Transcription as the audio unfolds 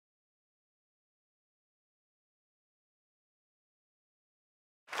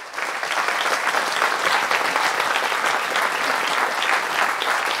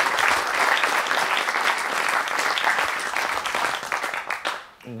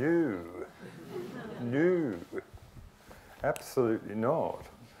No. No. Absolutely not.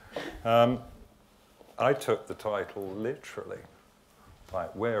 I took the title literally.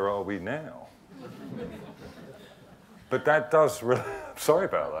 Like, where are we now? But that does, sorry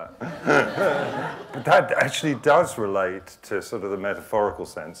about that. But that actually does relate to sort of the metaphorical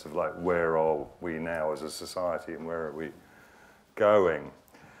sense of like, where are we now as a society and where are we going?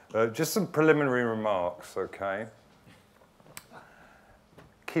 Just some preliminary remarks, okay?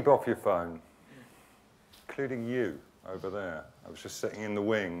 Keep off your phone, including you over there. I was just sitting in the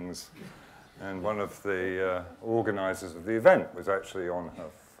wings, and one of the organizers of the event was actually on her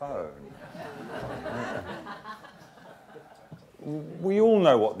phone. We all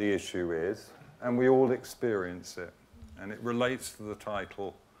know what the issue is, and we all experience it. And it relates to the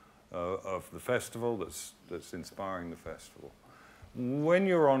title of the festival that's inspiring the festival. When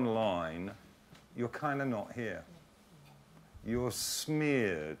you're online, you're kind of not here. You're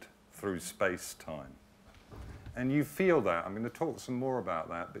smeared through space-time. And you feel that. I'm going to talk some more about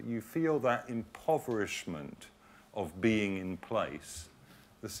that, but you feel that impoverishment of being in place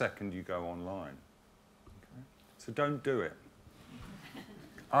the second you go online. Okay? So don't do it.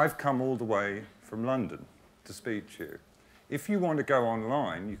 I've come all the way from London to speak to you. If you want to go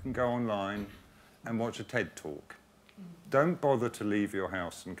online, you can go online and watch a TED Talk. Don't bother to leave your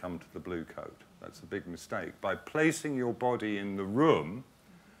house and come to the Blue Coat. That's a big mistake. By placing your body in the room,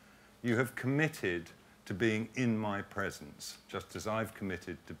 you have committed to being in my presence, just as I've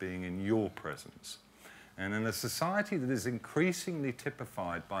committed to being in your presence. And in a society that is increasingly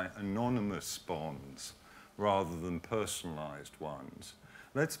typified by anonymous bonds rather than personalized ones,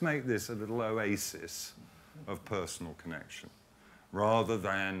 let's make this a little oasis of personal connection, rather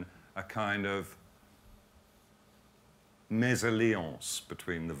than a kind of mésalliance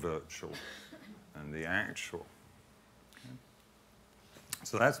between the virtual and the actual. Okay?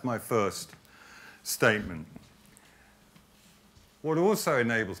 So that's my first statement. What also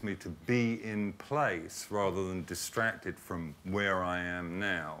enables me to be in place rather than distracted from where I am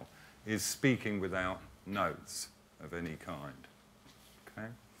now is speaking without notes of any kind. Okay?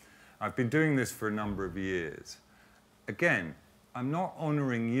 I've been doing this for a number of years. Again, I'm not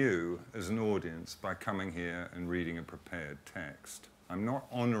honoring you as an audience by coming here and reading a prepared text. I'm not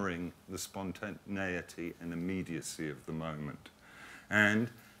honoring the spontaneity and immediacy of the moment. And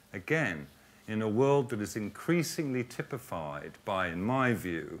again, in a world that is increasingly typified by, in my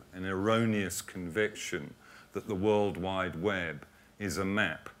view, an erroneous conviction that the World Wide Web is a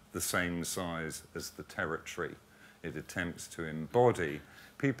map the same size as the territory it attempts to embody,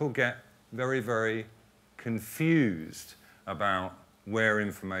 people get very, very confused about where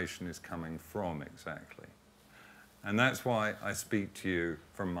information is coming from exactly. And that's why I speak to you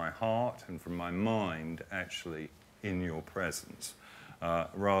from my heart and from my mind, actually, in your presence,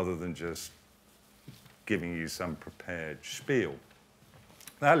 rather than just giving you some prepared spiel.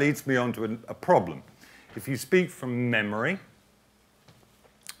 That leads me on to a problem. If you speak from memory,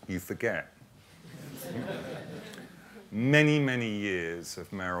 you forget. Many, many years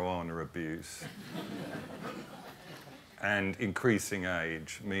of marijuana abuse and increasing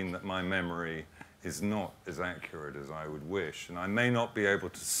age mean that my memory is not as accurate as I would wish, and I may not be able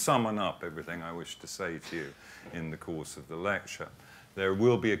to summon up everything I wish to say to you in the course of the lecture. There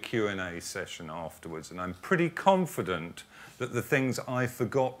will be a Q&A session afterwards, and I'm pretty confident that the things I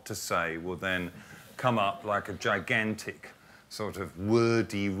forgot to say will then come up like a gigantic sort of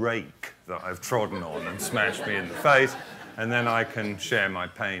wordy rake that I've trodden on and smashed me in the face, and then I can share my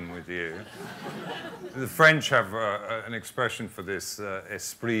pain with you. The French have an expression for this,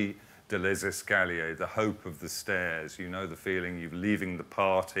 esprit de les escaliers, the hope of the stairs. You know the feeling, you're leaving the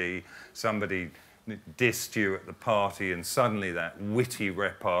party, somebody dissed you at the party, and suddenly that witty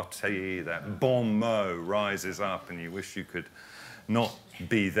repartee, that bon mot rises up, and you wish you could not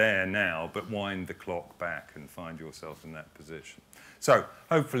be there now, but wind the clock back and find yourself in that position. So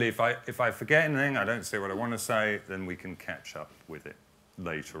hopefully if I forget anything, I don't say what I want to say, then we can catch up with it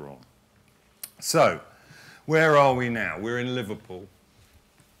later on. So, where are we now? We're in Liverpool.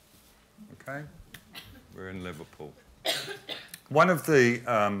 Okay? We're in Liverpool. One of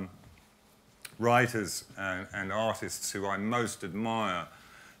the writers and artists who I most admire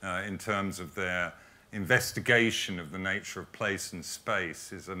in terms of their investigation of the nature of place and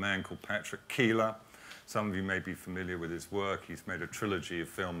space is a man called Patrick Keeler. Some of you may be familiar with his work. He's made a trilogy of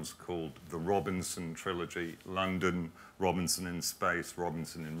films called the Robinson Trilogy, London, Robinson in Space,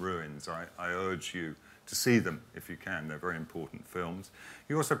 Robinson in Ruins. I urge you to see them if you can. They're very important films.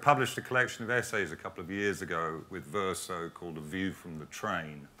 He also published a collection of essays a couple of years ago with Verso called A View from the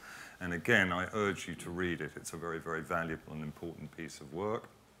Train. And again, I urge you to read it. It's a very, very valuable and important piece of work.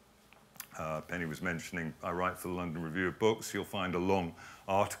 Penny was mentioning I write for the London Review of Books. You'll find a long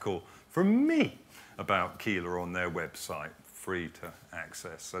article from me about Keeler on their website, free to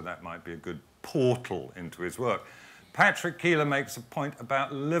access, so that might be a good portal into his work. Patrick Keeler makes a point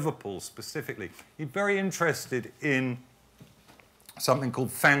about Liverpool specifically. He's very interested in something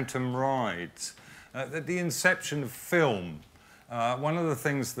called phantom rides. At the inception of film, one of the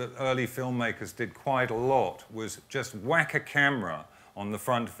things that early filmmakers did quite a lot was just whack a camera on the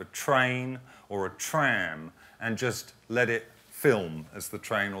front of a train or a tram and just let it film as the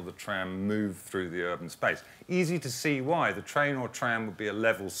train or the tram moved through the urban space. Easy to see why. The train or tram would be a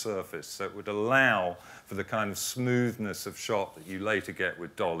level surface, so it would allow for the kind of smoothness of shot that you later get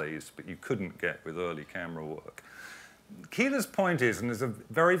with dollies, but you couldn't get with early camera work. Keeler's point is, and there's a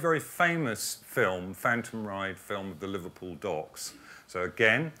very, very famous film, Phantom Ride film of the Liverpool docks. So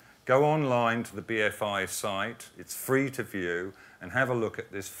again, go online to the BFI site, it's free to view, and have a look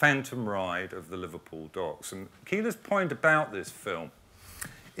at this phantom ride of the Liverpool docks. And Keeler's point about this film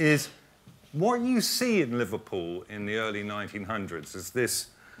is what you see in Liverpool in the early 1900s is this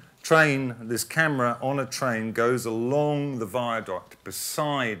train, this camera on a train goes along the viaduct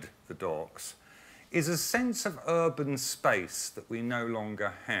beside the docks, is a sense of urban space that we no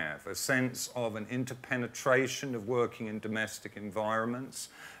longer have, a sense of an interpenetration of working in domestic environments,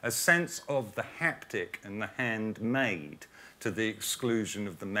 a sense of the haptic and the handmade to the exclusion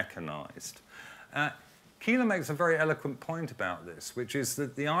of the mechanized. Keeler makes a very eloquent point about this, which is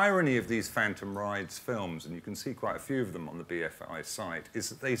that the irony of these Phantom Rides films, and you can see quite a few of them on the BFI site, is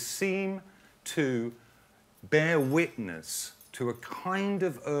that they seem to bear witness to a kind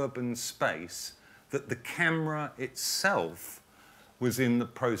of urban space that the camera itself was in the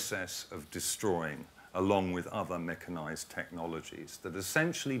process of destroying, along with other mechanized technologies, that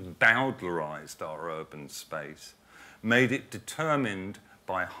essentially bowdlerized our urban space, made it determined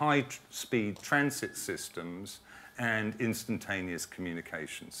by high-speed transit systems and instantaneous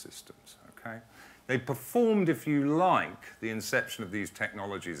communication systems, okay? They performed, if you like, the inception of these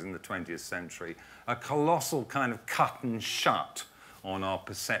technologies in the 20th century, a colossal kind of cut and shut on our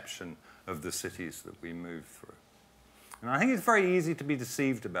perception of the cities that we move through. And I think it's very easy to be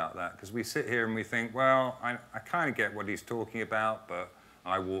deceived about that, because we sit here and we think, well, I kind of get what he's talking about, but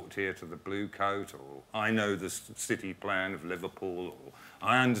I walked here to the Blue Coat, or I know the city plan of Liverpool, or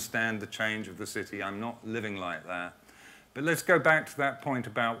I understand the change of the city. I'm not living like that. But let's go back to that point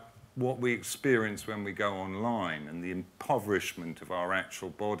about what we experience when we go online and the impoverishment of our actual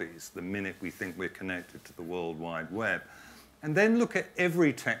bodies the minute we think we're connected to the World Wide Web. And then look at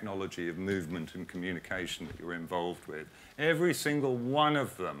every technology of movement and communication that you're involved with. Every single one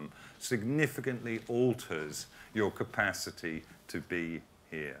of them significantly alters your capacity to be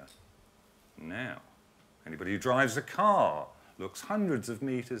here now. Anybody who drives a car looks hundreds of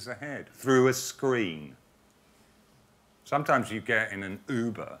meters ahead through a screen. Sometimes you get in an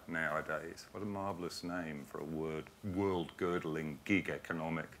Uber nowadays. What a marvelous name for a world-girdling gig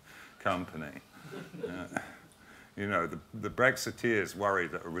economic company. You know, the Brexiteers worry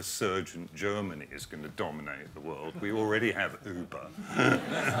that a resurgent Germany is going to dominate the world. We already have Uber.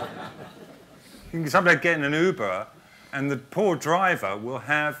 You can sometimes get in an Uber, and the poor driver will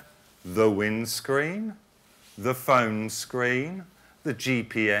have the windscreen, the phone screen, the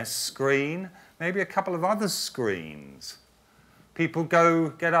GPS screen, maybe a couple of other screens. People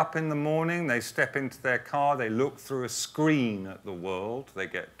get up in the morning, they step into their car, they look through a screen at the world, they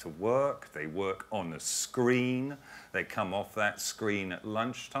get to work, they work on a screen, they come off that screen at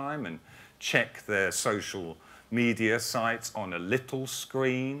lunchtime and check their social media sites on a little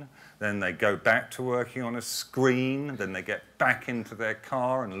screen, then they go back to working on a screen, then they get back into their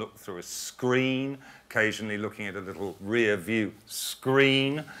car and look through a screen, occasionally looking at a little rear view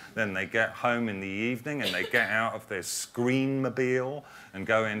screen, then they get home in the evening and they get out of their screenmobile and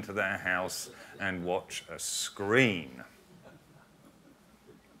go into their house and watch a screen.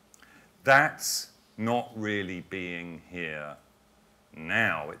 That's not really being here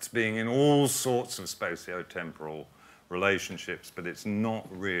now. It's being in all sorts of spatio-temporal relationships, but it's not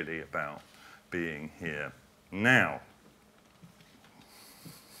really about being here now.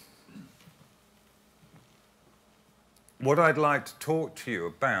 What I'd like to talk to you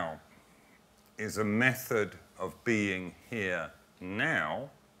about is a method of being here now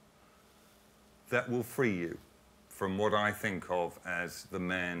that will free you from what I think of as the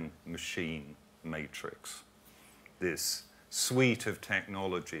man-machine matrix, this suite of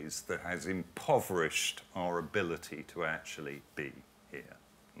technologies that has impoverished our ability to actually be here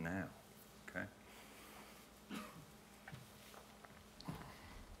now. Okay?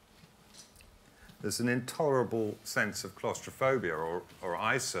 there's an intolerable sense of claustrophobia, or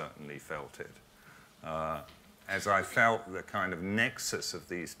I certainly felt it, as I felt the kind of nexus of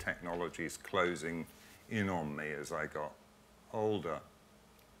these technologies closing in on me as I got older.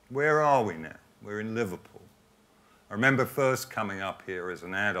 Where are we now? We're in Liverpool. I remember first coming up here as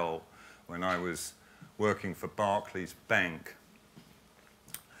an adult when I was working for Barclays Bank.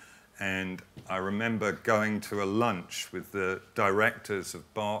 And I remember going to a lunch with the directors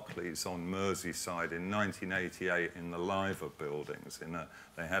of Barclays on Merseyside in 1988 in the Liver buildings.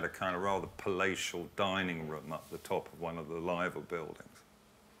 They had a kind of rather palatial dining room up the top of one of the Liver buildings.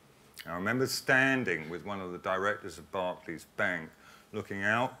 I remember standing with one of the directors of Barclays Bank looking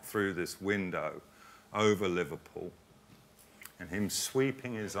out through this window over Liverpool and him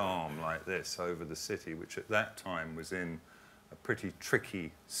sweeping his arm like this over the city, which at that time was in a pretty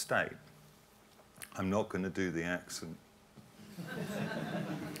tricky state. I'm not going to do the accent.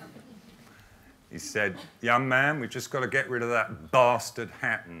 He said, "Young man, we've just got to get rid of that bastard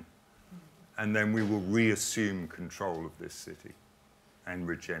Hatton, and then we will reassume control of this city and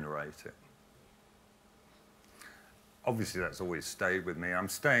regenerate it." Obviously, that's always stayed with me. I'm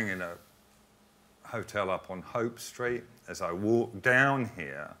staying in a hotel up on Hope Street. As I walk down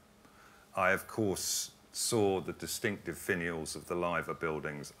here, I, of course, saw the distinctive finials of the Liver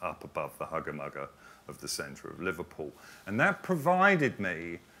buildings up above the hugger-mugger of the centre of Liverpool. And that provided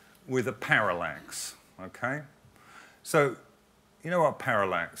me with a parallax, okay? So, you know what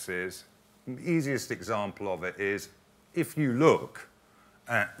parallax is? The easiest example of it is if you look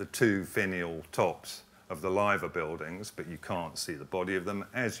at the two finial tops of the Liver buildings, but you can't see the body of them,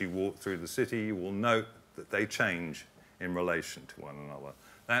 as you walk through the city, you will note that they change in relation to one another.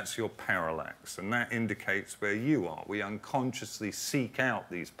 That's your parallax, and that indicates where you are. We unconsciously seek out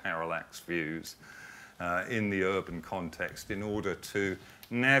these parallax views in the urban context in order to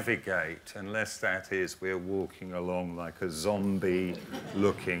navigate, unless that is we're walking along like a zombie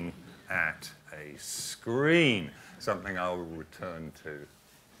looking at a screen, something I will return to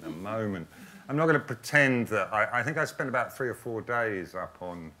in a moment. I'm not going to pretend that I think I spent about 3 or 4 days up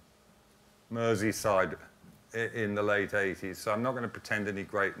on Merseyside in the late 80s, so I'm not going to pretend any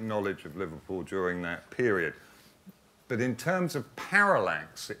great knowledge of Liverpool during that period. But in terms of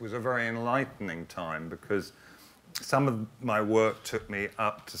parallax, it was a very enlightening time because some of my work took me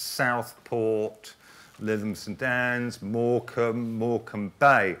up to Southport, Lytham St Anne's, Morecambe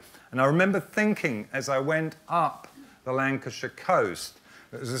Bay. And I remember thinking as I went up the Lancashire coast,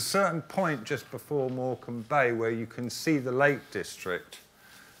 there's a certain point just before Morecambe Bay where you can see the Lake District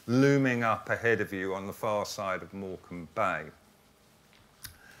looming up ahead of you on the far side of Morecambe Bay.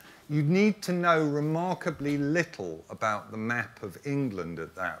 You need to know remarkably little about the map of England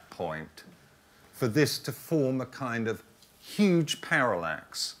at that point for this to form a kind of huge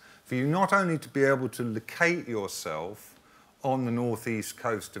parallax, for you not only to be able to locate yourself on the northeast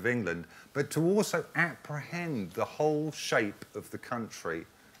coast of England, but to also apprehend the whole shape of the country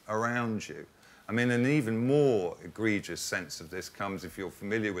around you. I mean, an even more egregious sense of this comes, if you're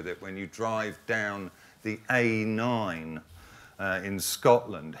familiar with it, when you drive down the A9 in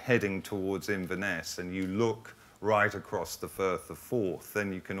Scotland, heading towards Inverness, and you look right across the Firth of Forth,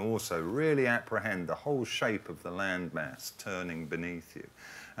 then you can also really apprehend the whole shape of the landmass turning beneath you.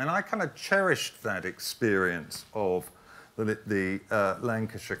 And I kind of cherished that experience of the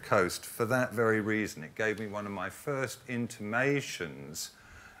Lancashire coast for that very reason. It gave me one of my first intimations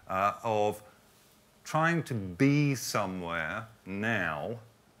of trying to be somewhere now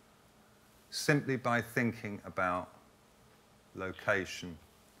simply by thinking about location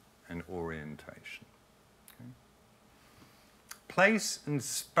and orientation. Okay? Place and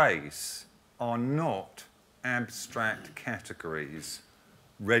space are not abstract categories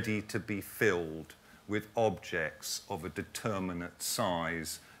ready to be filled with objects of a determinate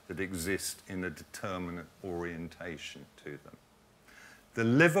size that exist in a determinate orientation to them. The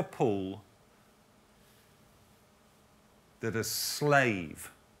Liverpool that a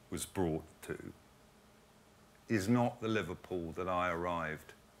slave was brought to is not the Liverpool that I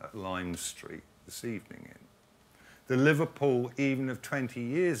arrived at Lime Street this evening in. The Liverpool, even of 20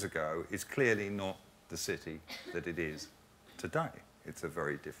 years ago, is clearly not the city that it is today. It's a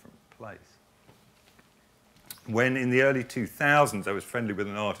very different place. When in the early 2000s, I was friendly with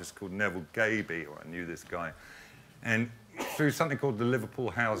an artist called Neville Gaby, or I knew this guy, and through something called the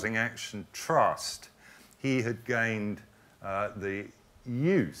Liverpool Housing Action Trust, he had gained the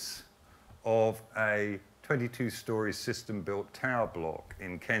use of a 22-storey system-built tower block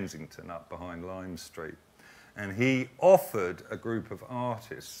in Kensington up behind Lime Street. And he offered a group of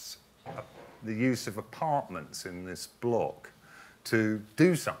artists the use of apartments in this block to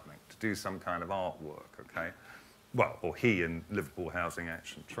do something, to do some kind of artwork, okay? Well, or he and Liverpool Housing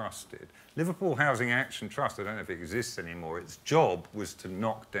Action Trust did. Liverpool Housing Action Trust, I don't know if it exists anymore, its job was to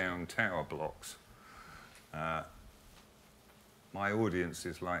knock down tower blocks. My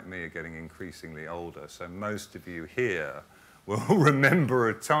audiences, like me, are getting increasingly older, so most of you here will remember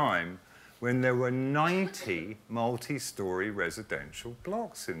a time when there were 90 multi-storey residential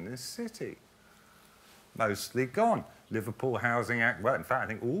blocks in this city. Mostly gone. Liverpool Housing Act, well, in fact, I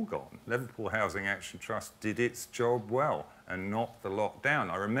think all gone. Liverpool Housing Action Trust did its job well and knocked the lot down.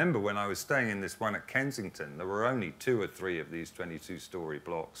 I remember when I was staying in this one at Kensington, there were only 2 or 3 of these 22-storey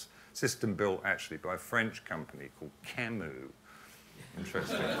blocks. System built actually by a French company called Camus.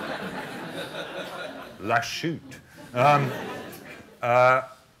 Interesting. La Chute. There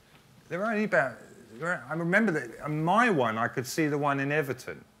were only about, I remember that on my one, I could see the one in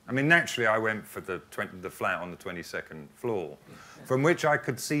Everton. I mean, naturally, I went for the flat on the 22nd floor, from which I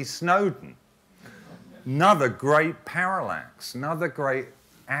could see Snowdon. Another great parallax, another great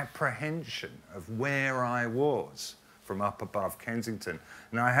apprehension of where I was from up above Kensington.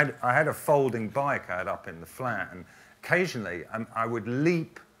 And I had a folding bike I had up in the flat, and occasionally I would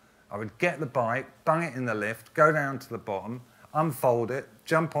leap, I would get the bike, bung it in the lift, go down to the bottom, unfold it,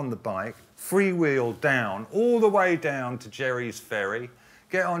 jump on the bike, freewheel down, all the way down to Jerry's Ferry,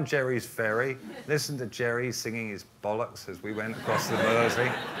 get on Jerry's Ferry, listen to Jerry singing his bollocks as we went across the Mersey.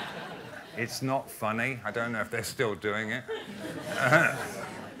 It's not funny. I don't know if they're still doing it.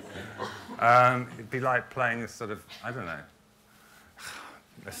 It'd be like playing this sort of, I don't know.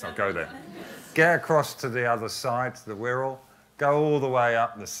 Let's not go there. Get across to the other side, to the Wirral, go all the way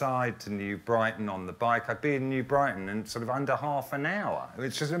up the side to New Brighton on the bike. I'd be in New Brighton in sort of under half an hour.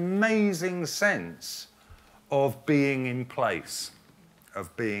 It's just an amazing sense of being in place,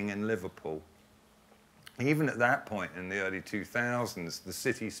 of being in Liverpool. Even at that point in the early 2000s, the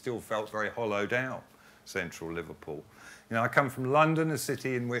city still felt very hollowed out, central Liverpool. You know, I come from London, a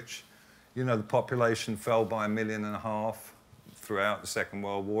city in which, you know, the population fell by 1.5 million throughout the Second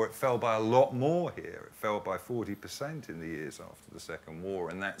World War. It fell by a lot more here. It fell by 40% in the years after the Second War.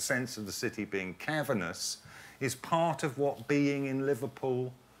 And that sense of the city being cavernous is part of what being in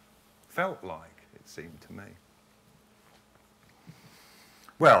Liverpool felt like, it seemed to me.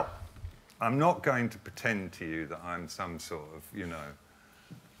 Well, I'm not going to pretend to you that I'm some sort of, you know,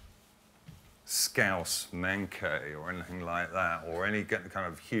 Scouse Mankey or anything like that, or any kind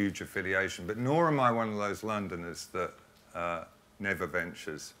of huge affiliation, but nor am I one of those Londoners that never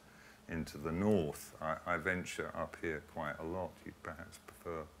ventures into the north. I venture up here quite a lot. You'd perhaps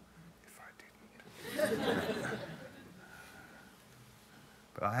prefer if I didn't.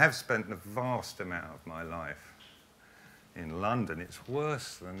 But I have spent the vast amount of my life in London. It's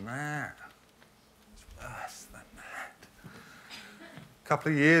worse than that. It's worse than that. A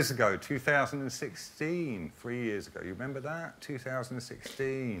couple of years ago, 2016, 3 years ago, you remember that?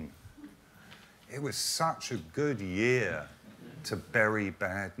 2016. It was such a good year to bury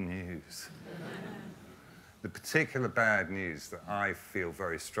bad news. The particular bad news that I feel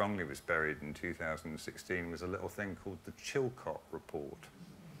very strongly was buried in 2016 was a little thing called the Chilcot Report.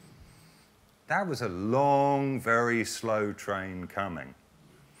 That was a long, very slow train coming.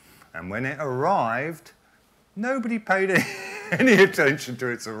 And when it arrived, nobody paid any attention to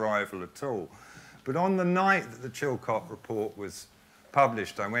its arrival at all. But on the night that the Chilcot Report was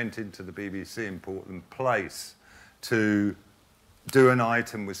published, I went into the BBC in Portland Place to do an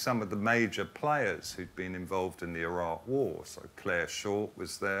item with some of the major players who'd been involved in the Iraq War. So Claire Short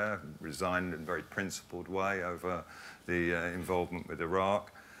was there, resigned in a very principled way over the involvement with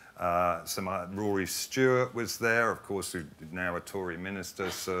Iraq. Rory Stewart was there, of course, who's now a Tory minister,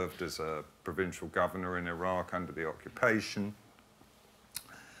 served as a provincial governor in Iraq under the occupation.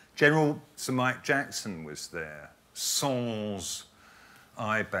 General Sir Mike Jackson was there, sans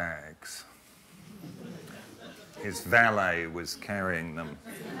eye bags. His valet was carrying them.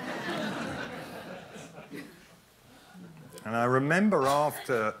 And I remember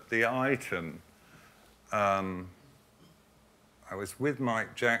after the item, I was with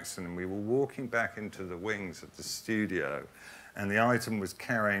Mike Jackson and we were walking back into the wings of the studio and the item was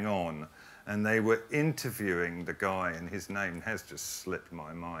carrying on and they were interviewing the guy, and his name has just slipped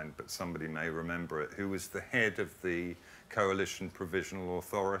my mind, but somebody may remember it, who was the head of the Coalition Provisional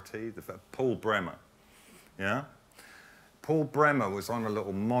Authority, Paul Bremer. Yeah? Paul Bremer was on a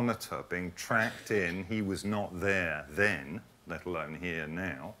little monitor being tracked in. He was not there then, let alone here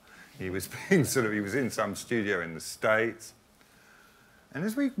now. He was being he was in some studio in the States. And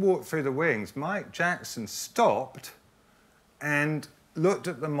as we walked through the wings, Mike Jackson stopped and looked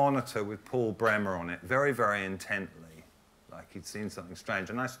at the monitor with Paul Bremer on it very, very intently. like he'd seen something strange.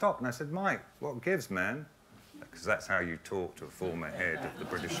 And I stopped and I said, Mike, what gives, man? Because that's how you talk to a former head of the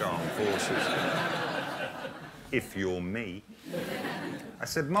British Armed Forces. If you're me. I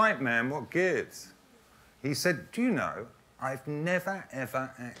said, Mike, man, what gives? He said, do you know, I've never,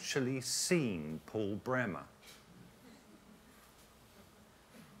 ever actually seen Paul Bremer.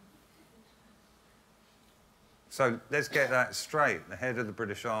 So let's get that straight. The head of the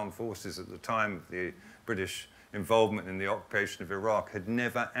British Armed Forces at the time of the British involvement in the occupation of Iraq had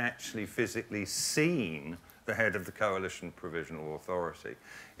never actually physically seen the head of the Coalition Provisional Authority.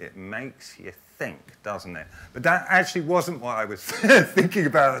 It makes you think, doesn't it? But that actually wasn't what I was thinking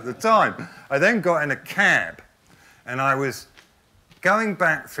about at the time. I then got in a cab and I was going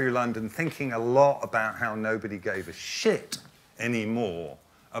back through London thinking a lot about how nobody gave a shit anymore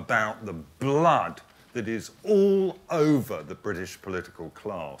about the blood that is all over the British political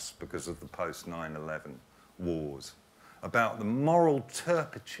class because of the post-9/11 wars, about the moral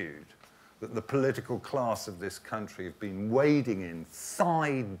turpitude that the political class of this country have been wading in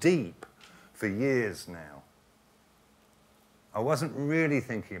thigh deep for years now. I wasn't really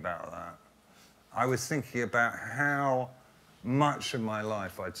thinking about that. I was thinking about how much of my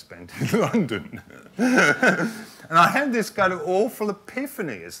life I'd spent in London. And I had this kind of awful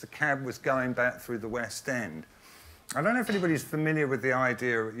epiphany as the cab was going back through the West End. I don't know if anybody's familiar with the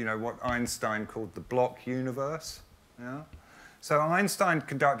idea, you know, what Einstein called the block universe. Yeah? So Einstein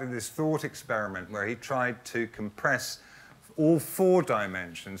conducted this thought experiment where he tried to compress all 4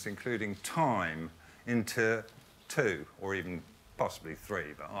 dimensions, including time, into 2, or even possibly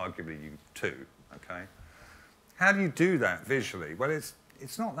 3, but arguably 2, okay? How do you do that visually? Well, it's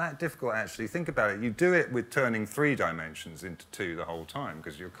not that difficult, actually. Think about it. You do it with turning 3 dimensions into 2 the whole time,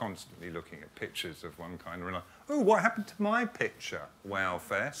 because you're constantly looking at pictures of one kind or another. Oh, what happened to my picture?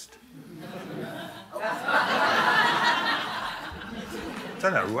 WoWFest.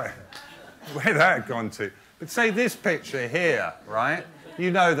 Don't know where that had gone to. But say this picture here, right? You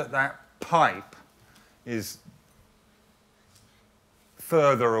know that that pipe is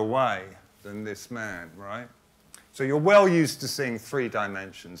further away than this man, right? So you're well used to seeing 3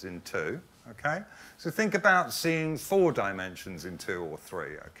 dimensions in 2, okay? So think about seeing 4 dimensions in 2 or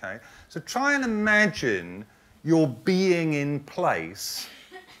 3, okay? So try and imagine your being in place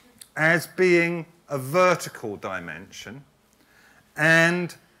as being a vertical dimension,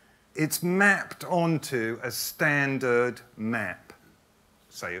 and it's mapped onto a standard map,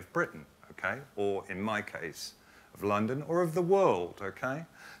 say of Britain, okay? Or in my case, of London or of the world, okay?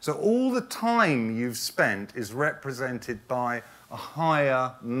 So all the time you've spent is represented by a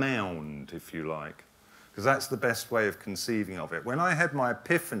higher mound, if you like, because that's the best way of conceiving of it. When I had my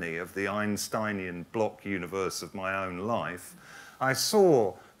epiphany of the Einsteinian block universe of my own life, I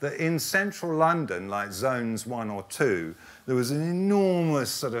saw that in central London, like zones 1 or 2, there was an enormous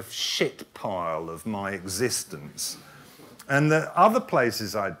sort of shit pile of my existence. And the other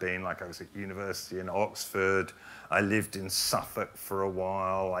places I'd been, like I was at university in Oxford, I lived in Suffolk for a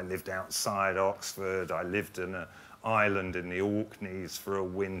while, I lived outside Oxford, I lived in an island in the Orkneys for a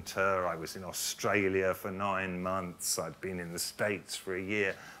winter, I was in Australia for 9 months, I'd been in the States for a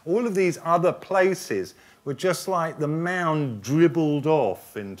year. All of these other places were just like the mound dribbled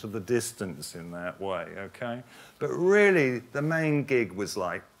off into the distance in that way, okay? But really, the main gig was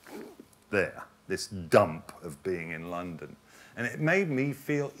like there, this dump of being in London. And it made me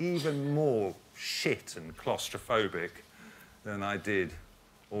feel even more shit and claustrophobic than I did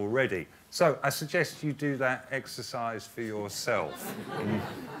already. So I suggest you do that exercise for yourself.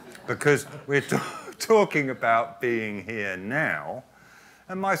 Because we're talking about being here now.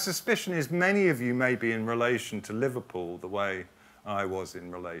 And my suspicion is many of you may be in relation to Liverpool the way I was in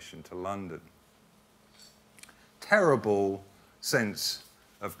relation to London. Terrible sense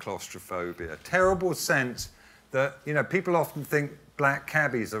of claustrophobia. Terrible sense that, you know, people often think black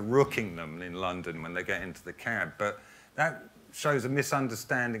cabbies are rooking them in London when they get into the cab, but that shows a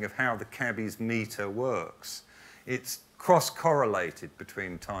misunderstanding of how the cabbie's meter works. It's cross-correlated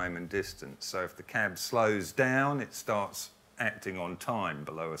between time and distance. So if the cab slows down, it starts acting on time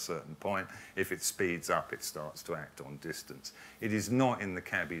below a certain point. If it speeds up, it starts to act on distance. It is not in the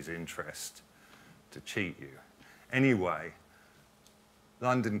cabbie's interest to cheat you. Anyway,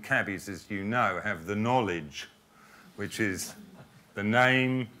 London cabbies, as you know, have the knowledge, which is the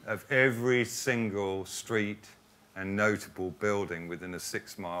name of every single street and notable building within a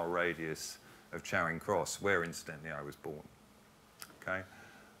 6-mile radius of Charing Cross, where incidentally I was born. Okay?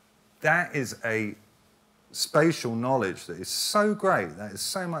 That is a spatial knowledge that is so great, that is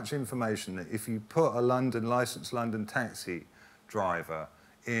so much information that if you put a licensed London taxi driver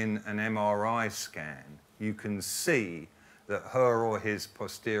in an MRI scan, you can see that her or his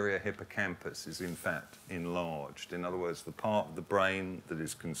posterior hippocampus is in fact enlarged. In other words, the part of the brain that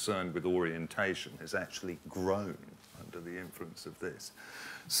is concerned with orientation has actually grown under the influence of this.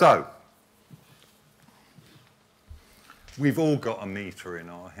 So, we've all got a meter in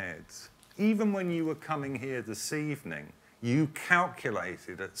our heads. Even when you were coming here this evening, you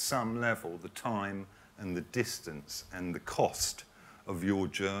calculated at some level the time and the distance and the cost of your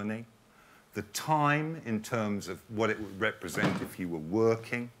journey. The time in terms of what it would represent if you were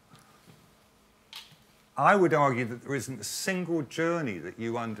working. I would argue that there isn't a single journey that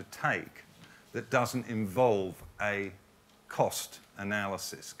you undertake that doesn't involve a cost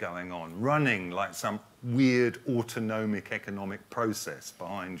analysis going on, running like some weird autonomic economic process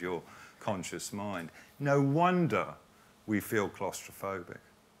behind your conscious mind. No wonder we feel claustrophobic.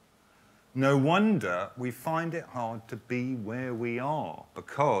 No wonder we find it hard to be where we are,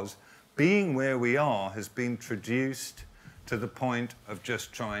 because being where we are has been traduced to the point of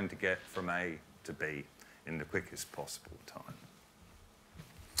just trying to get from A to B in the quickest possible time.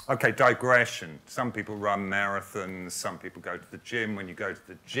 Okay, digression. Some people run marathons, some people go to the gym. When you go to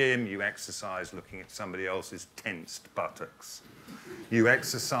the gym, you exercise looking at somebody else's tensed buttocks. You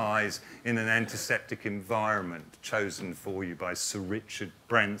exercise in an antiseptic environment chosen for you by Sir Richard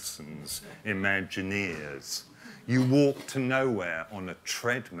Branson's Imagineers. You walk to nowhere on a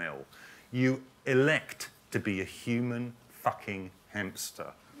treadmill. You elect to be a human fucking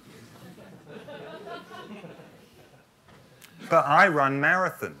hamster. But I run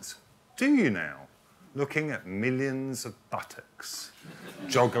marathons. Do you now? Looking at millions of buttocks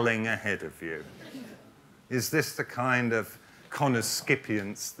joggling ahead of you. Is this the kind of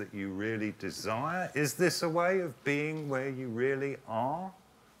connoscipience that you really desire? Is this a way of being where you really are?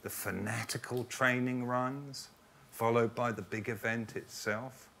 The fanatical training runs, followed by the big event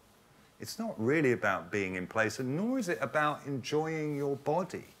itself? It's not really about being in place, and nor is it about enjoying your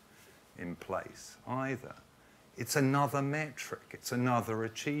body in place either. It's another metric, it's another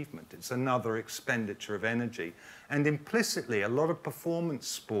achievement, it's another expenditure of energy. And implicitly, a lot of performance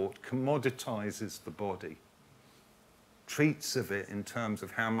sport commoditizes the body, treats of it in terms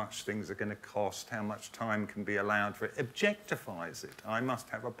of how much things are going to cost, how much time can be allowed for it, objectifies it. I must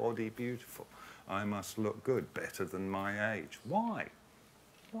have a body beautiful. I must look good, better than my age. Why?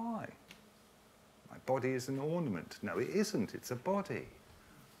 Why? My body is an ornament. No, it isn't. It's a body.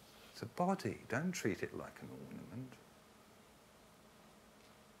 It's a body. Don't treat it like an ornament.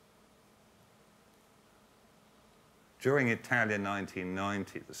 During Italia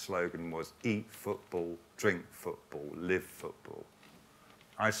 1990, the slogan was eat football, drink football, live football.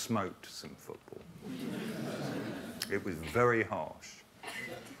 I smoked some football. It was very harsh,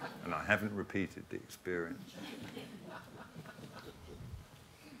 and I haven't repeated the experience.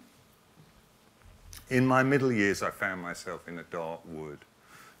 In my middle years, I found myself in a dark wood.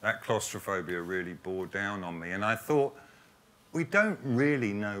 That claustrophobia really bore down on me, and I thought, we don't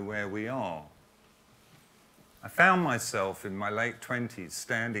really know where we are. I found myself in my late 20s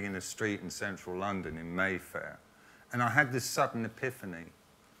standing in a street in central London in Mayfair, and I had this sudden epiphany.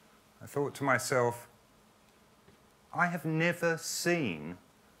 I thought to myself, I have never seen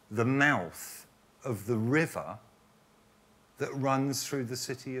the mouth of the river that runs through the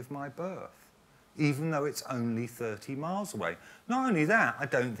city of my birth, even though it's only 30 miles away. Not only that, I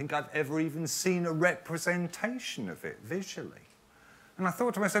don't think I've ever even seen a representation of it visually. And I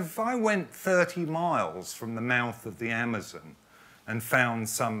thought to myself, if I went 30 miles from the mouth of the Amazon and found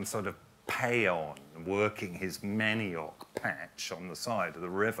some sort of peon working his manioc patch on the side of the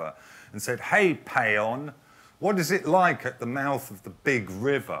river and said, hey, peon, what is it like at the mouth of the big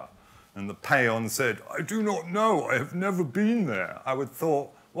river? And the peon said, I do not know, I have never been there. I would have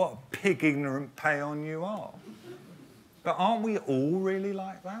thought, what a pig-ignorant peon you are. But aren't we all really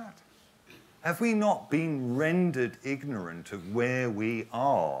like that? Have we not been rendered ignorant of where we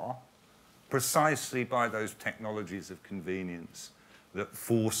are precisely by those technologies of convenience that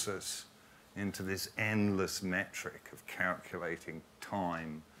force us into this endless metric of calculating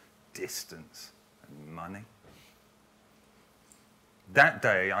time, distance, and money? That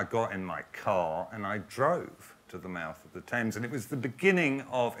day, I got in my car and I drove to the mouth of the Thames, and it was the beginning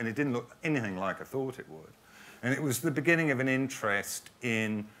of, and it didn't look anything like I thought it would, and it was the beginning of an interest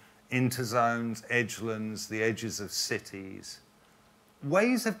in interzones, edgelands, the edges of cities,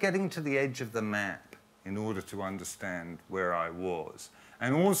 ways of getting to the edge of the map in order to understand where I was,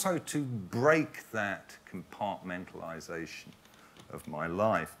 and also to break that compartmentalization of my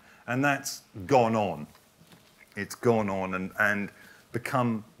life. And that's gone on. It's gone on and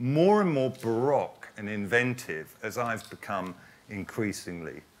become more and more baroque and inventive as I've become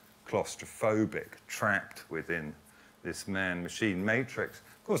increasingly claustrophobic, trapped within this man-machine matrix.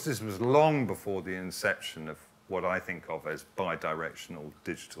 Of course, this was long before the inception of what I think of as bidirectional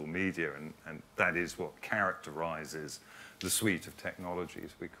digital media, and that is what characterizes the suite of technologies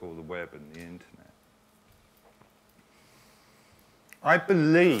we call the web and the internet. I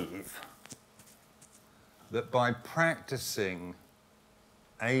believe that by practicing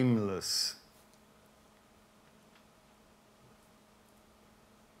aimless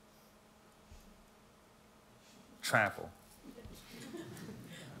travel.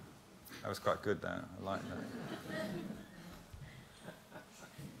 That was quite good, though. I like that.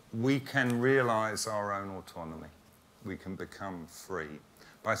 We can realize our own autonomy. We can become free.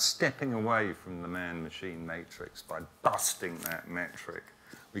 By stepping away from the man-machine matrix, by busting that metric,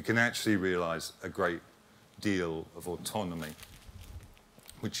 we can actually realize a great deal of autonomy,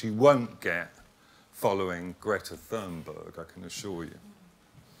 which you won't get following Greta Thunberg, I can assure you.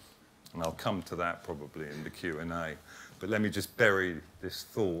 And I'll come to that probably in the Q&A. But let me just bury this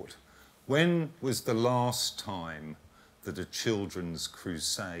thought. When was the last time that a children's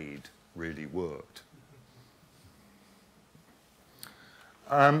crusade really worked?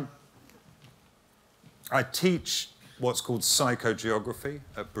 I teach what's called psychogeography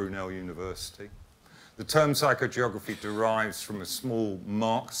at Brunel University. The term psychogeography derives from a small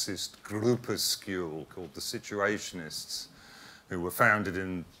Marxist groupuscule called the Situationists, who were founded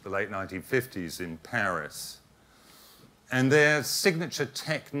in the late 1950s in Paris. And their signature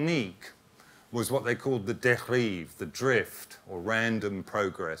technique was what they called the dérive, the drift, or random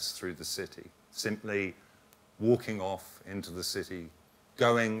progress through the city. Simply walking off into the city,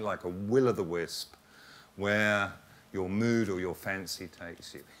 going like a will-o'-the-wisp, where your mood or your fancy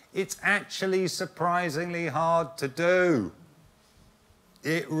takes you. It's actually surprisingly hard to do.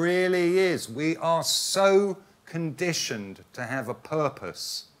 It really is. We are so conditioned to have a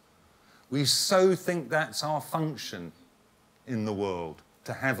purpose. We so think that's our function in the world,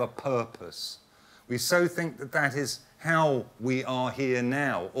 to have a purpose. We so think that that is how we are here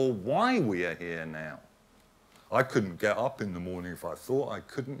now, or why we are here now. I couldn't get up in the morning if I thought I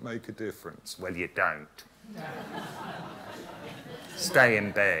couldn't make a difference. Well, you don't. Stay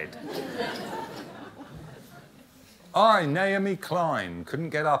in bed. I, Naomi Klein,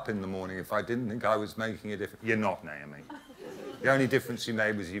 couldn't get up in the morning if I didn't think I was making a difference. You're not, Naomi. The only difference you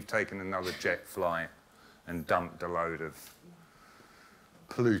made was you've taken another jet flight and dumped a load of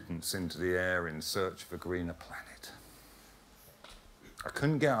pollutants into the air in search of a greener planet. I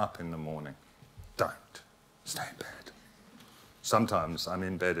couldn't get up in the morning. Don't. Stay in bed. Sometimes I'm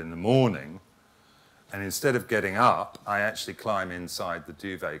in bed in the morning, and instead of getting up, I actually climb inside the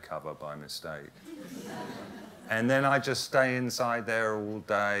duvet cover by mistake. And then I just stay inside there all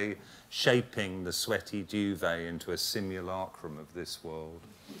day, shaping the sweaty duvet into a simulacrum of this world.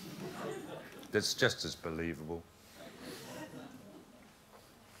 That's just as believable.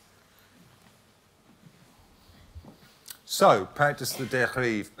 So, practice the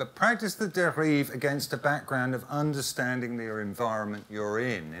dérive, but practice the dérive against a background of understanding the environment you're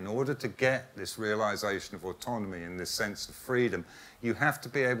in order to get this realization of autonomy and this sense of freedom, you have to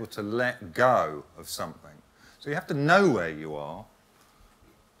be able to let go of something. So you have to know where you are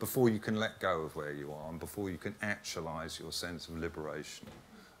before you can let go of where you are and before you can actualize your sense of liberation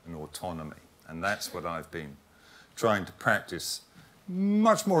and autonomy. And that's what I've been trying to practice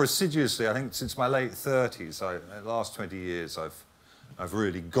much more assiduously, I think, since my late 30s. The last 20 years, I've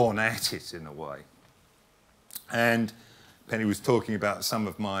really gone at it in a way. And Penny was talking about some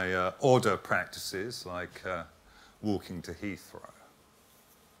of my odder practices, like walking to Heathrow.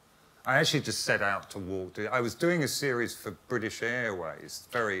 I actually just set out to walk. I was doing a series for British Airways,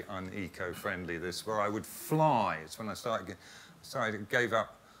 very un-eco-friendly this, where I would fly. It's when I gave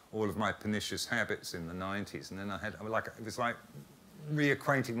up all of my pernicious habits in the 90s, and then it was like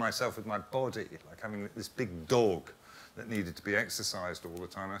reacquainting myself with my body, like having this big dog that needed to be exercised all the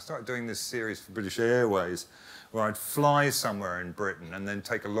time. I started doing this series for British Airways where I'd fly somewhere in Britain and then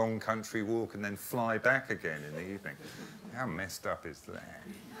take a long country walk and then fly back again in the evening. How messed up is that?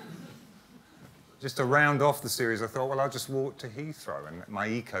 Just to round off the series, I thought, well, I'll just walk to Heathrow, and my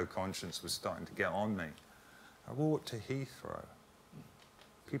eco-conscience was starting to get on me. I walked to Heathrow.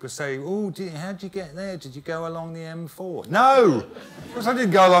 People say, oh, how'd you get there? Did you go along the M4? No! Of course I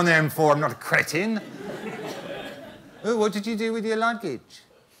didn't go along the M4. I'm not a cretin. Oh, what did you do with your luggage?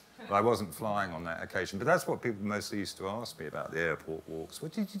 Well, I wasn't flying on that occasion, but that's what people mostly used to ask me about the airport walks.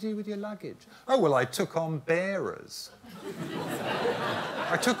 What did you do with your luggage? Oh, well, I took on bearers.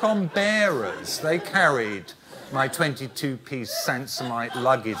 I took on bearers. They carried my 22-piece Samsonite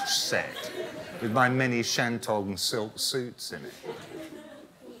luggage set with my many Shantung silk suits in it.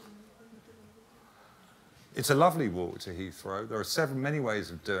 It's a lovely walk to Heathrow. There are many ways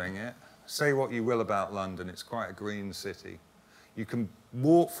of doing it. Say what you will about London, it's quite a green city. You can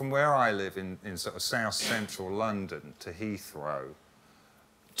walk from where I live in sort of south central London to Heathrow,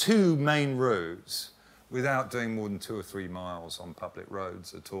 2 main routes, without doing more than 2 or 3 miles on public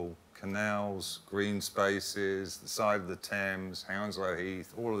roads at all. Canals, green spaces, the side of the Thames, Hounslow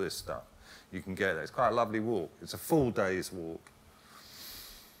Heath, all of this stuff. You can get there. It's quite a lovely walk. It's a full day's walk.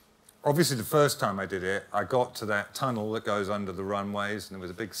 Obviously, the first time I did it, I got to that tunnel that goes under the runways, and there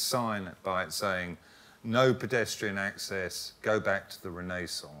was a big sign by it saying, "No pedestrian access, go back to the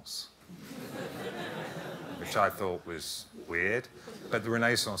Renaissance." Which I thought was weird, but the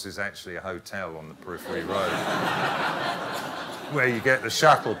Renaissance is actually a hotel on the Periphery Road, where you get the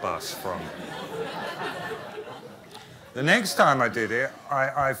shuttle bus from. The next time I did it,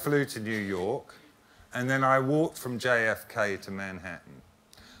 I flew to New York, and then I walked from JFK to Manhattan.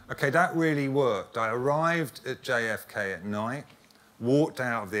 Okay, that really worked. I arrived at JFK at night, walked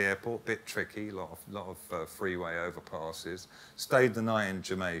out of the airport, bit tricky, a lot of freeway overpasses, stayed the night in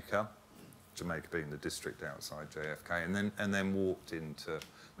Jamaica being the district outside JFK, and then walked into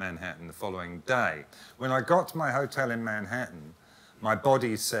Manhattan the following day. When I got to my hotel in Manhattan, my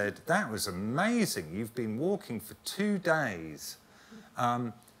body said, "That was amazing, you've been walking for 2 days.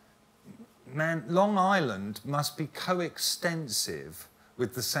 Man, Long Island must be coextensive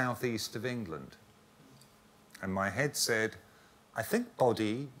with the southeast of England." And my head said, "I think,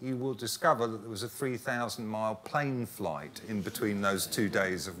 body, you will discover that there was a 3,000-mile plane flight in between those 2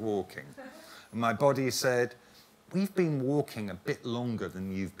 days of walking." And my body said, "We've been walking a bit longer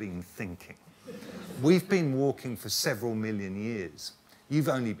than you've been thinking. We've been walking for several million years. You've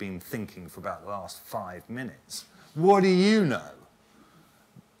only been thinking for about the last 5 minutes. What do you know?"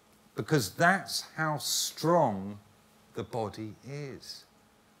 Because that's how strong the body is.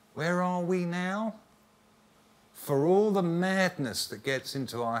 Where are we now? For all the madness that gets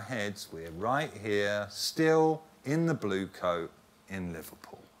into our heads, we're right here, still in the blue coat in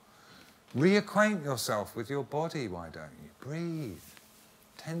Liverpool. Reacquaint yourself with your body, why don't you? Breathe.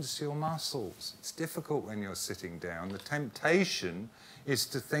 Tense your muscles. It's difficult when you're sitting down. The temptation is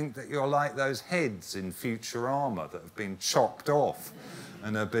to think that you're like those heads in Futurama that have been chopped off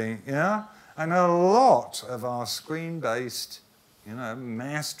and are being, yeah? And a lot of our screen-based,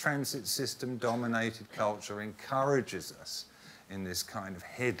 mass transit system dominated culture encourages us in this kind of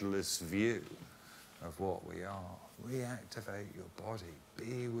headless view of what we are. Reactivate your body.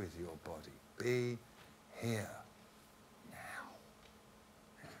 Be with your body. Be here. Now.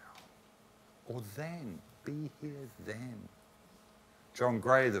 Or then. Be here then. John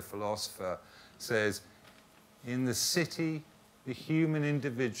Gray, the philosopher, says, "In the city, the human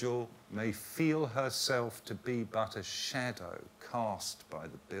individual may feel herself to be but a shadow cast by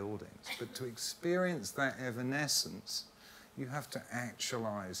the buildings. But to experience that evanescence, you have to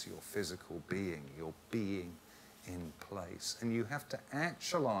actualize your physical being, your being in place. And you have to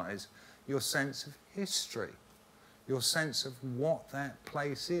actualize your sense of history, your sense of what that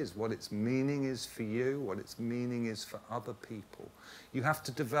place is, what its meaning is for you, what its meaning is for other people. You have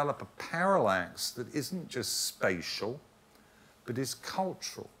to develop a parallax that isn't just spatial, but is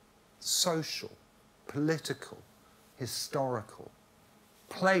cultural, social, political, historical.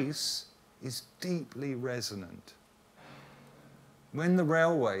 Place is deeply resonant. When the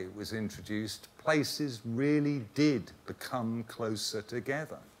railway was introduced, places really did become closer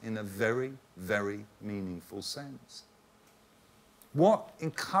together in a very, very meaningful sense. What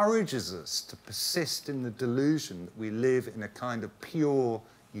encourages us to persist in the delusion that we live in a kind of pure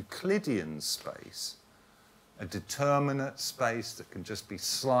Euclidean space, a determinate space that can just be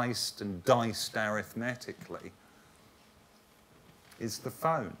sliced and diced arithmetically, is the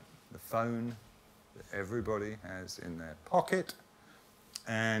phone that everybody has in their pocket,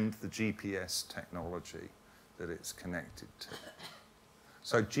 and the GPS technology that it's connected to.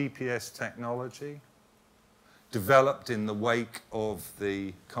 So GPS technology, developed in the wake of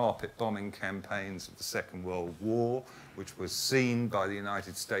the carpet bombing campaigns of the Second World War, which was seen by the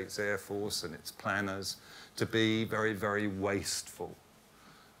United States Air Force and its planners to be very, very wasteful.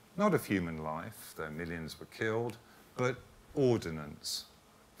 Not of human life, though millions were killed, but ordnance.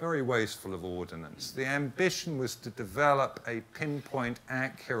 Very wasteful of ordnance. The ambition was to develop a pinpoint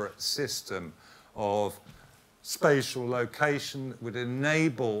accurate system of spatial location that would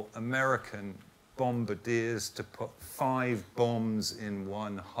enable American bombardiers to put 5 bombs in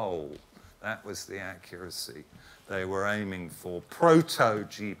one hole. That was the accuracy they were aiming for.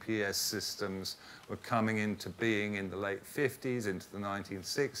 Proto-GPS systems were coming into being in the late 50s, into the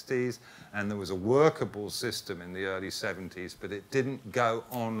 1960s, and there was a workable system in the early 70s, but it didn't go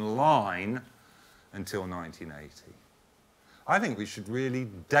online until 1980. I think we should really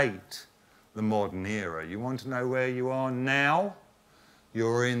date the modern era. You want to know where you are now?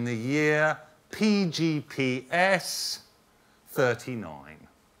 You're in the year PGPS 39.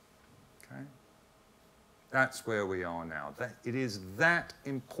 Okay? That's where we are now. It is that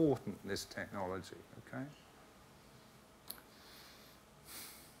important, this technology. Okay?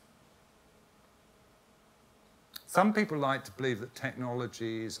 Some people like to believe that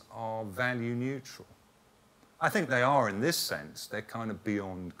technologies are value neutral. I think they are in this sense. They're kind of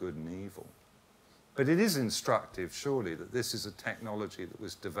beyond good and evil. But it is instructive, surely, that this is a technology that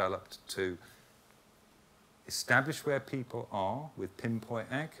was developed to establish where people are with pinpoint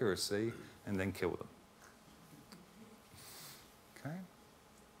accuracy and then kill them. Okay?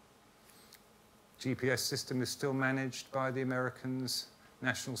 GPS system is still managed by the Americans'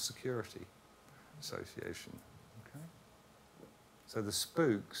 National Security Association. Okay? So the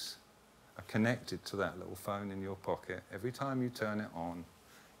spooks are connected to that little phone in your pocket. Every time you turn it on,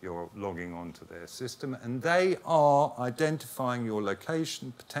 you're logging onto their system, and they are identifying your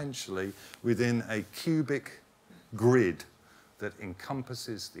location potentially within a cubic grid that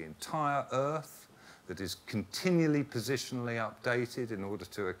encompasses the entire Earth, that is continually positionally updated in order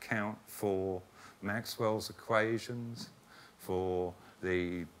to account for Maxwell's equations, for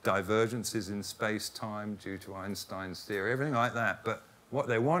the divergences in space-time due to Einstein's theory, everything like that. But what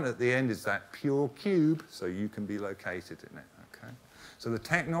they want at the end is that pure cube so you can be located in it. Okay? So the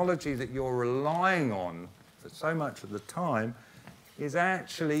technology that you're relying on for so much of the time is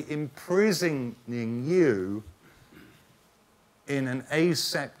actually imprisoning you in an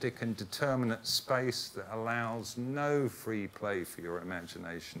aseptic and determinate space that allows no free play for your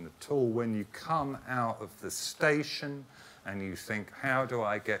imagination at all. When you come out of the station and you think, how do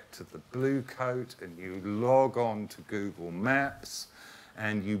I get to the blue coat? And you log on to Google Maps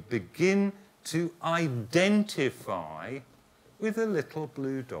and you begin to identify with a little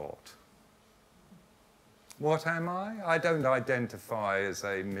blue dot. What am I? I don't identify as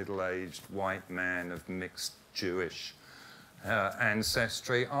a middle-aged white man of mixed Jewish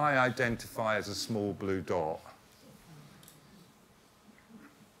ancestry. I identify as a small blue dot.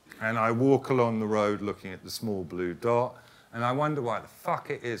 And I walk along the road looking at the small blue dot, and I wonder why the fuck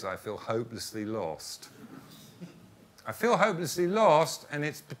it is I feel hopelessly lost. I feel hopelessly lost, and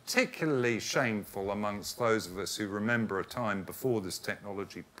it's particularly shameful amongst those of us who remember a time before this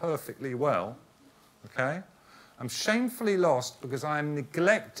technology perfectly well, okay? I'm shamefully lost because I'm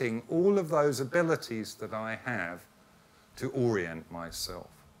neglecting all of those abilities that I have to orient myself.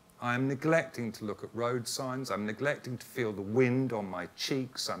 I'm neglecting to look at road signs. I'm neglecting to feel the wind on my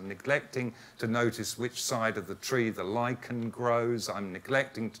cheeks. I'm neglecting to notice which side of the tree the lichen grows. I'm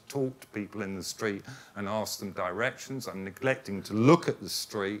neglecting to talk to people in the street and ask them directions. I'm neglecting to look at the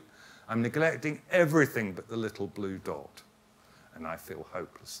street. I'm neglecting everything but the little blue dot. And I feel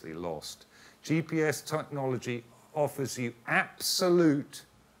hopelessly lost. GPS technology offers you absolute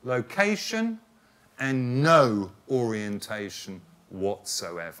location and no orientation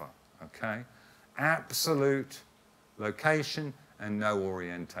whatsoever, okay? Absolute location and no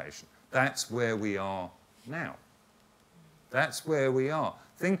orientation. That's where we are now. That's where we are.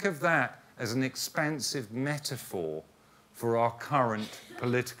 Think of that as an expansive metaphor for our current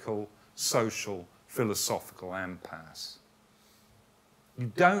political, social, philosophical impasse.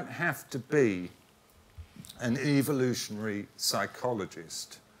 You don't have to be an evolutionary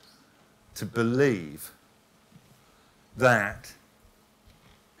psychologist to believe that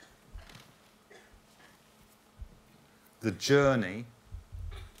the journey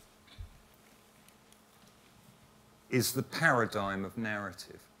is the paradigm of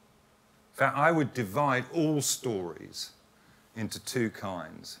narrative. In fact, I would divide all stories into two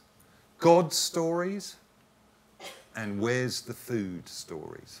kinds: God stories and where's the food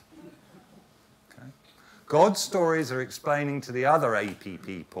stories. Okay? God stories are explaining to the other AP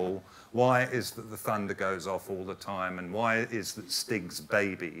people why it is that the thunder goes off all the time and why it is that Stig's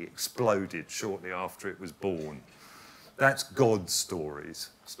baby exploded shortly after it was born. That's God's stories,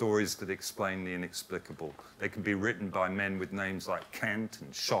 stories that explain the inexplicable. They can be written by men with names like Kant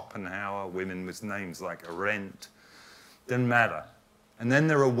and Schopenhauer, women with names like Arendt. Doesn't matter. And then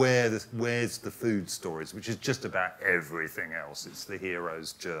there are where's the food stories, which is just about everything else. It's the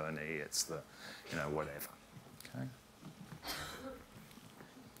hero's journey, it's the, you know, whatever. Okay?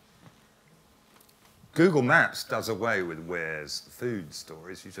 Google Maps does away with where's the food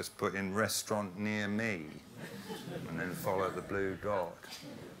stories. You just put in restaurant near me and then follow the blue dot.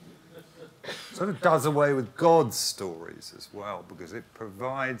 Sort of does away with God's stories as well, because it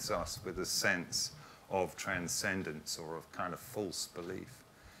provides us with a sense of transcendence or of kind of false belief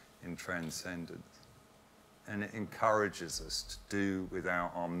in transcendence. and it encourages us to do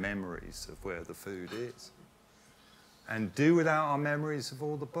without our memories of where the food is. And do without our memories of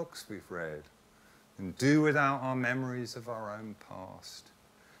all the books we've read. And do without our memories of our own past.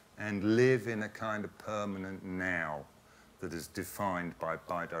 And live in a kind of permanent now that is defined by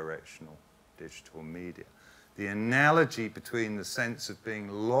bidirectional digital media. The analogy between the sense of being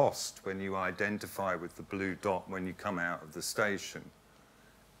lost when you identify with the blue dot when you come out of the station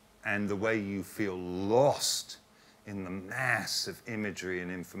and the way you feel lost in the mass of imagery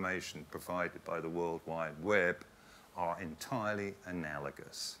and information provided by the World Wide Web are entirely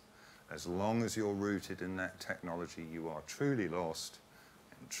analogous. As long as you're rooted in that technology, you are truly lost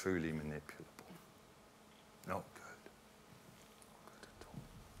and truly manipulable. Not good. Not good at all.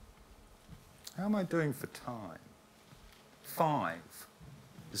 How am I doing for time? 5.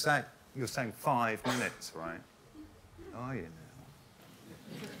 Is that, you're saying 5 minutes, right? Are you now?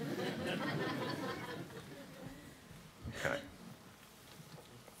 Okay.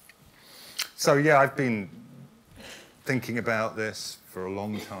 So yeah, I've been thinking about this for a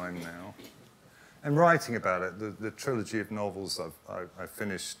long time now and writing about it. The trilogy of novels I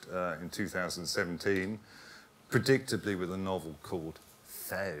finished in 2017, predictably with a novel called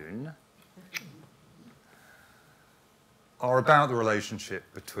Phone, are about the relationship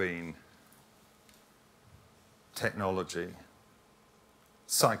between technology,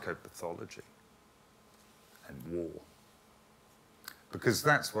 psychopathology, and war. Because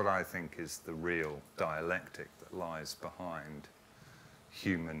that's what I think is the real dialectic that lies behind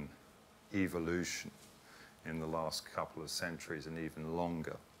human evolution in the last couple of centuries and even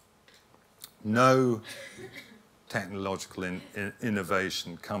longer. No technological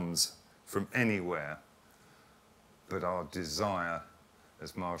innovation comes from anywhere but our desire,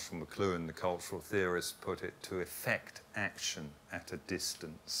 as Marshall McLuhan, the cultural theorist, put it, to effect action at a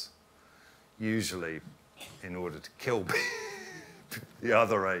distance, usually in order to kill the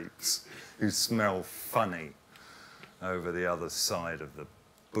other apes who smell funny over the other side of the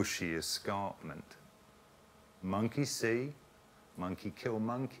bushy escarpment. Monkey see, monkey kill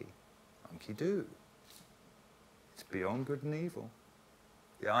monkey, monkey do. It's beyond good and evil.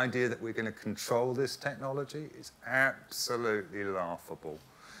 The idea that we're going to control this technology is absolutely laughable.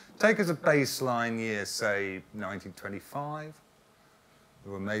 Take as a baseline year, say, 1925.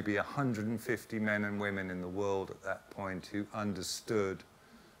 There were maybe 150 men and women in the world at that point who understood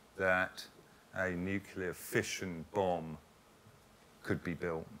that a nuclear fission bomb could be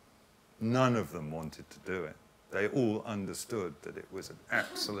built. None of them wanted to do it. They all understood that it was an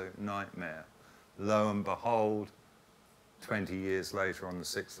absolute nightmare. Lo and behold, 20 years later, on the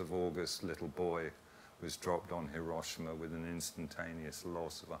 6th of August, little boy was dropped on Hiroshima with an instantaneous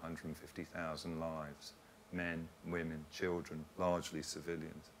loss of 150,000 lives. Men, women, children, largely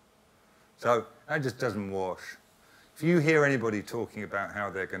civilians. So that just doesn't wash. If you hear anybody talking about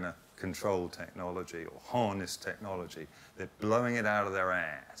how they're going to control technology or harness technology, they're blowing it out of their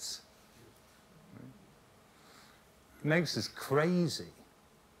ass. It makes us crazy.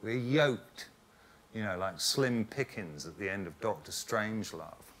 We're yoked, you know, like Slim Pickens at the end of Dr.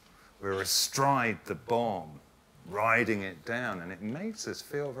 Strangelove. We're astride the bomb, riding it down, and it makes us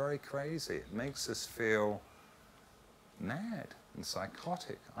feel very crazy. It makes us feel mad and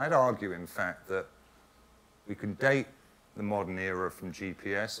psychotic. I'd argue, in fact, that we can date the modern era from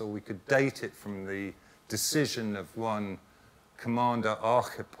GPS, or we could date it from the decision of one Commander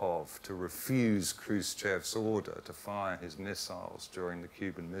Arkhipov to refuse Khrushchev's order to fire his missiles during the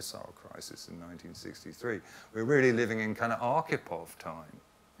Cuban Missile Crisis in 1963. We're really living in kind of Arkhipov time,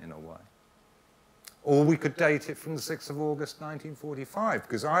 in a way. Or we could date it from the 6th of August 1945,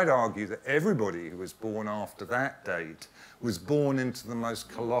 because I'd argue that everybody who was born after that date was born into the most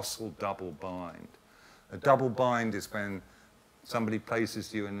colossal double bind. A double bind is when somebody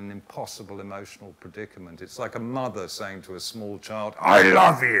places you in an impossible emotional predicament. It's like a mother saying to a small child, "I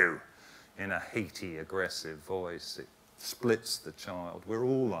love you," in a hatey, aggressive voice. It splits the child. We're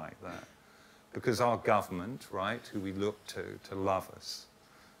all like that. Because our government, right, who we look to love us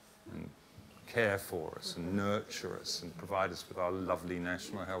and care for us and nurture us and provide us with our lovely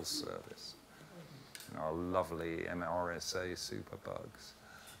National Health Service and our lovely MRSA superbugs,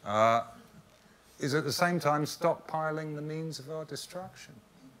 is at the same time stockpiling the means of our destruction.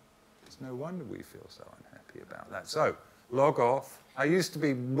 It's no wonder we feel so unhappy about that. So, log off. I used to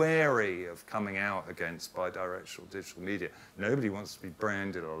be wary of coming out against bidirectional digital media. Nobody wants to be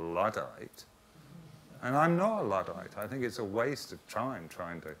branded a Luddite. And I'm not a Luddite. I think it's a waste of time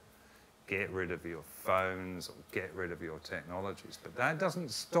trying to get rid of your phones or get rid of your technologies. But that doesn't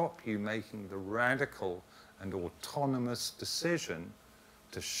stop you making the radical and autonomous decision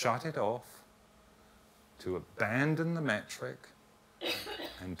to shut it off, to abandon the metric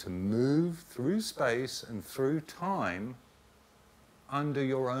and to move through space and through time under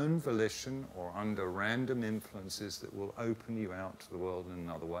your own volition or under random influences that will open you out to the world in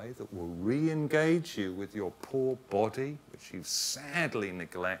another way, that will re-engage you with your poor body, which you've sadly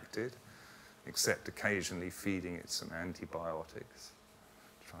neglected, except occasionally feeding it some antibiotics.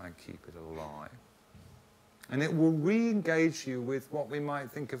 Try and keep it alive. And it will re-engage you with what we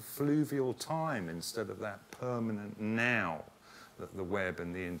might think of fluvial time instead of that permanent now that the web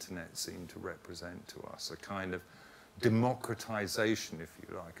and the internet seem to represent to us, a kind of democratization, if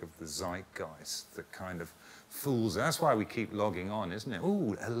you like, of the zeitgeist that kind of fools. That's why we keep logging on, isn't it?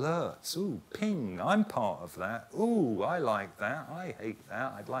 Ooh, alerts. Ooh, ping. I'm part of that. Ooh, I like that. I hate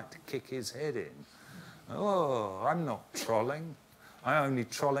that. I'd like to kick his head in. Oh, I'm not trolling. I'm only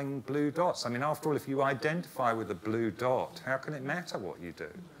trolling blue dots. I mean, after all, if you identify with a blue dot, how can it matter what you do?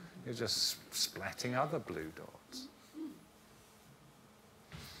 You're just splatting other blue dots.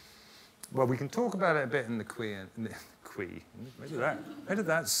 Well, we can talk about it a bit in the where did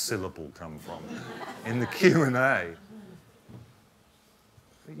that syllable come from? In the Q&A.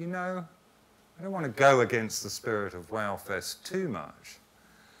 But you know, I don't want to go against the spirit of WoWFest too much.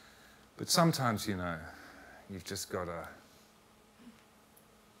 But sometimes, you know, you've just got to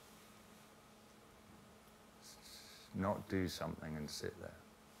not do something and sit there,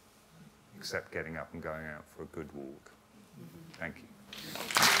 except getting up and going out for a good walk. Thank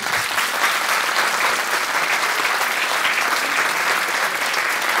you.